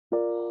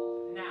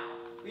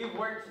We have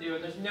work to do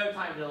and there's no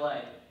time to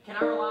delay. Can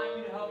I rely on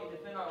you to help me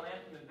defend our land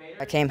from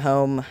invaders? I came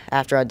home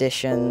after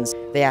auditions.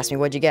 They asked me,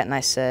 "What'd you get?" And I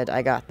said,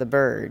 "I got the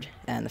bird."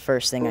 And the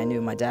first thing I knew,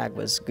 my dad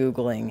was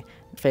Googling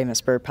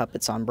famous bird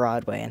puppets on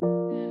Broadway.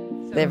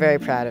 And they're very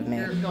proud of me.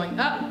 You're going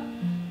up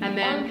and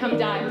then come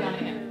dive down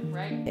again,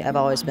 right? I've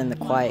always been the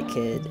quiet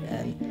kid,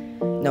 and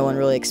no one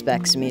really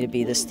expects me to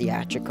be this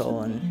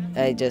theatrical, and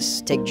I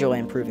just take joy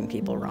in proving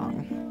people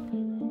wrong.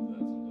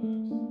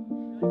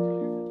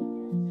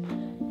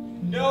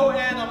 No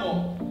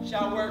animal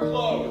shall wear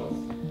clothes.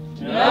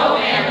 No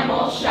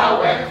animal shall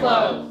wear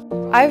clothes.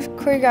 I've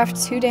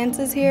choreographed 2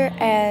 dances here,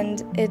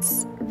 and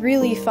it's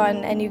really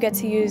fun, and you get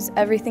to use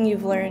everything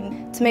you've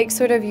learned to make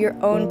sort of your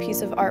own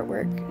piece of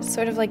artwork. It's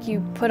sort of like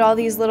you put all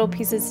these little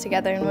pieces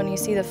together, and when you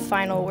see the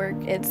final work,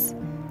 it's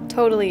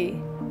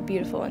totally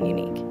beautiful and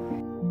unique.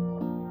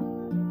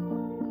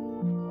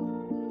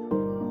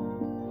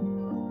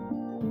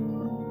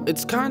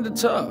 It's kind of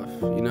tough,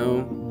 you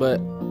know,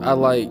 but I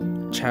like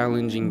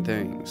challenging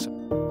things.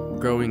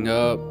 Growing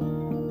up,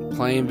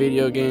 playing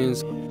video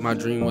games, my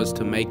dream was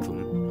to make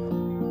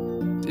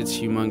them. It's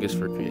humongous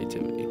for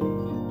creativity.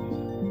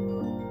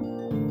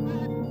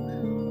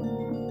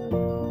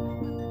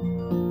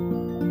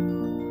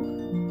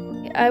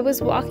 I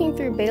was walking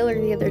through Baylor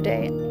the other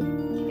day,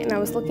 and I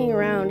was looking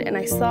around and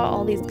I saw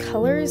all these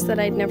colors that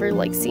I'd never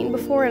seen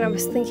before, and I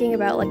was thinking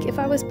about if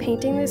I was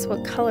painting this,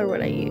 what color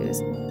would I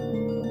use?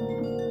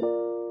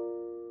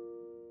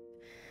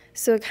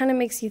 So it kind of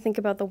makes you think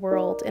about the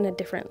world in a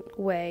different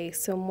way,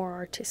 so more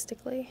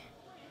artistically.